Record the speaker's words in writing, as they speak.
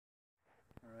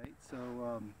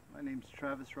My name's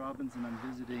Travis Robbins, and I'm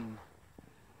visiting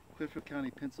Clearfield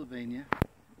County, Pennsylvania.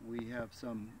 I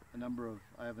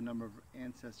have a number of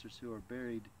ancestors who are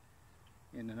buried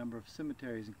in a number of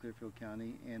cemeteries in Clearfield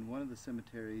County, and one of the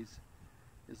cemeteries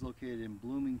is located in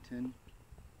Bloomington,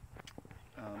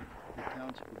 the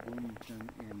township of Bloomington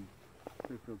in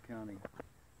Clearfield County.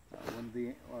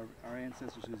 Our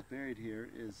ancestors who's buried here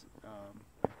is,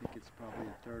 I think it's probably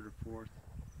a third or fourth,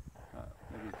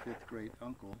 maybe a fifth great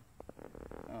uncle,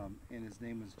 and his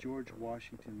name was George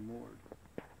Washington Lord.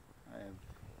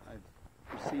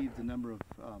 I've received a number of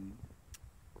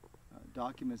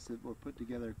documents that were put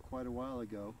together quite a while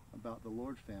ago about the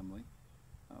Lord family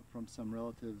from some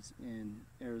relatives in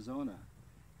Arizona,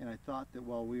 and I thought that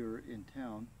while we were in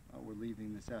town, we're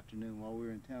leaving this afternoon, while we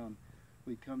were in town,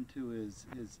 we'd come to his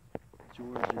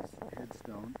George's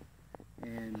headstone,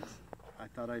 and I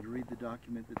thought I'd read the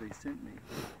document that they sent me.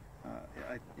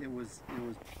 It was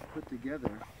put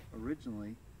together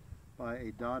originally by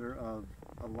a daughter of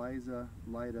Eliza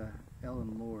Lida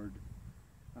Ellen Lord,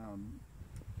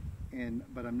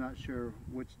 but I'm not sure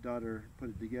which daughter put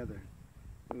it together.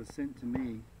 It was sent to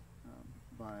me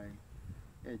by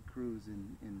Ed Cruz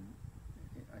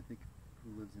I think,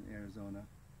 who lives in Arizona.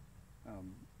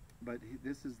 But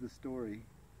this is the story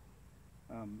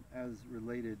as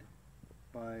related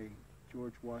by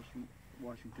George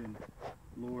Washington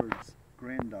Lord's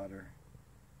granddaughter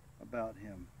about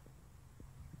him.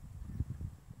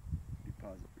 Be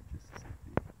pause it for just a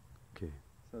second. Okay.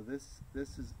 So this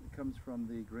comes from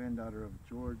the granddaughter of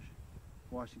George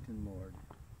Washington Lord.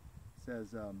 It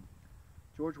says,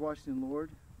 George Washington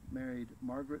Lord married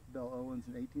Margaret Bell Owens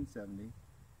in 1870. And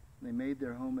they made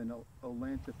their home in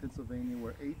Olathe, Pennsylvania,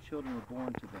 where 8 children were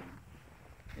born to them.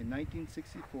 In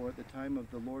 1964, at the time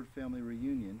of the Lord family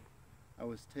reunion, I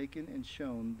was taken and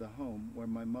shown the home where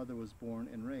my mother was born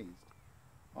and raised.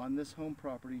 On this home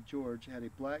property, George had a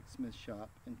blacksmith shop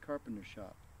and carpenter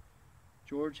shop.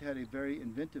 George had a very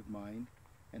inventive mind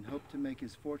and hoped to make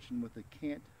his fortune with a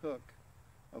cant hook,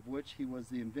 of which he was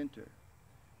the inventor.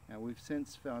 Now, we've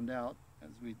since found out,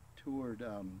 as we toured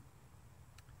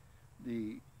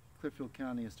the Clearfield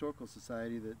County Historical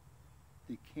Society, that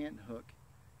the cant hook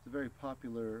is a very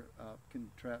popular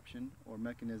contraption or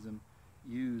mechanism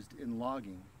used in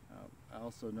logging. I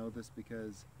also know this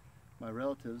because my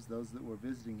relatives, those that were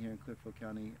visiting here in Clearfield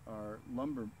County, are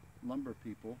lumber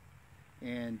people,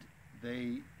 and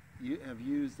they have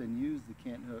used the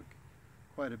cant hook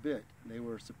quite a bit. They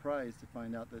were surprised to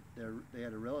find out that they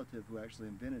had a relative who actually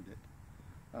invented it.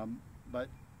 But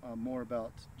more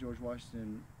about George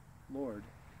Washington Lord.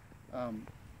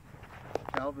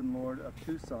 Calvin Lord of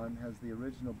Tucson has the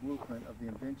original blueprint of the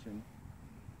invention,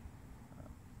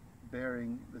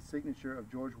 bearing the signature of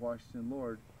George Washington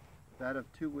Lord, that of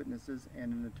 2 witnesses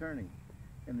and an attorney.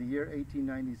 In the year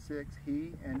 1896,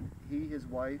 he, his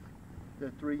wife,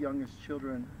 their 3 youngest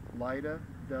children, Lida,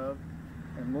 Dove,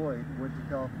 and Lloyd, went to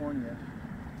California,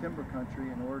 timber country,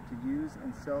 in order to use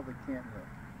and sell the cant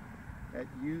hook. At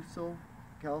Usel,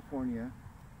 California,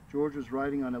 George was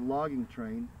riding on a logging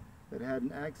train that had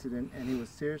an accident, and he was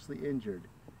seriously injured.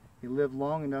 He lived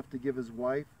long enough to give his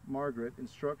wife, Margaret,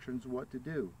 instructions what to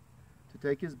do: to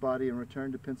take his body and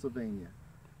return to Pennsylvania.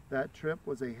 That trip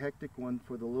was a hectic one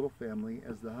for the little family,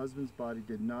 as the husband's body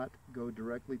did not go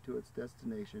directly to its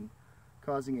destination,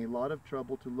 causing a lot of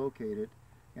trouble to locate it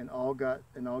and all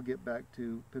get back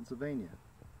to Pennsylvania.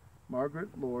 Margaret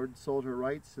Lord sold her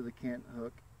rights to the cant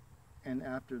hook, and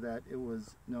after that it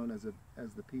was known as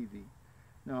the peavey.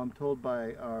 Now, I'm told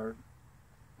by our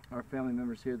family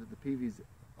members here that the peavey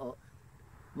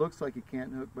looks like a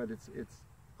cant hook, but it's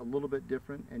a little bit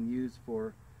different and used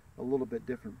for a little bit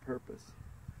different purpose.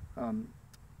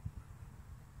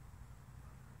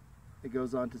 It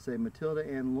goes on to say, Matilda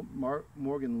Ann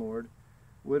Morgan Lord,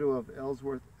 widow of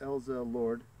Ellsworth Elza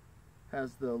Lord,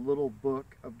 has the little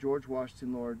book of George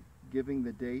Washington Lord giving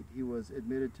the date he was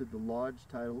admitted to the lodge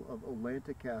title of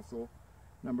Olathe Castle,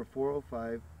 number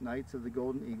 405, Knights of the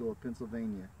Golden Eagle of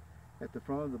Pennsylvania. At the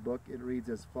front of the book it reads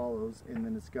as follows, and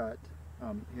then it's got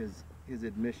his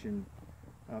admission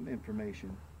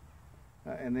information.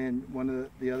 And then one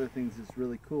of the other things that's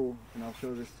really cool, and I'll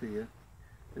show this to you,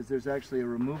 is there's actually a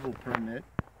removal permit.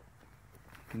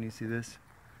 Can you see this?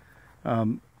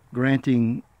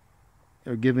 Granting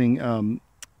or giving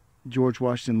George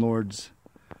Washington Lord's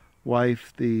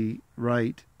wife the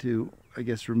right to, I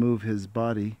guess, remove his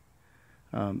body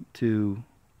to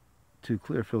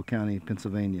Clearfield County,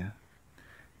 Pennsylvania.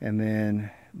 And then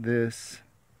this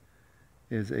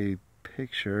is a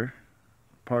picture,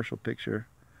 partial picture,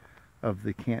 of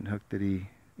the cant hook that he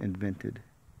invented.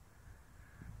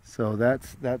 So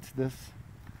that's this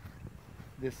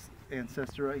this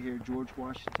ancestor right here, George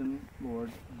Washington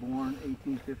Lord, born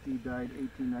 1850, died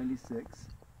 1896.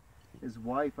 His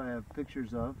wife I have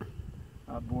pictures of,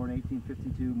 born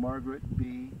 1852, Margaret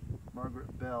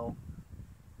Bell,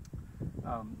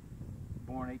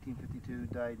 born 1852,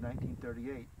 died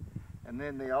 1938. And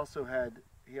then he also had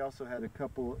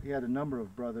a number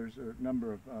of brothers, or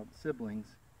number of siblings,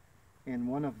 and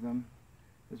one of them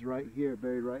is right here,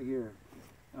 buried right here.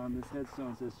 On this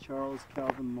headstone says Charles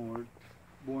Calvin Lord,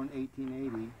 born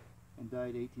 1880 and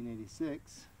died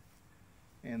 1886.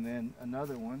 And then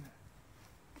another one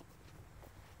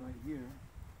right here,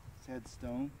 this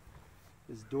headstone,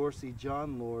 is Dorsey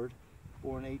John Lord,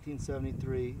 born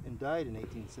 1873 and died in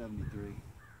 1873.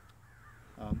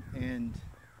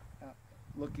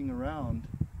 Looking around,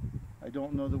 I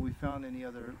don't know that we found any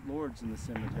other lords in the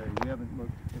cemetery. We haven't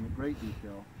looked in great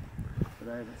detail, but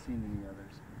I haven't seen any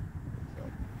others.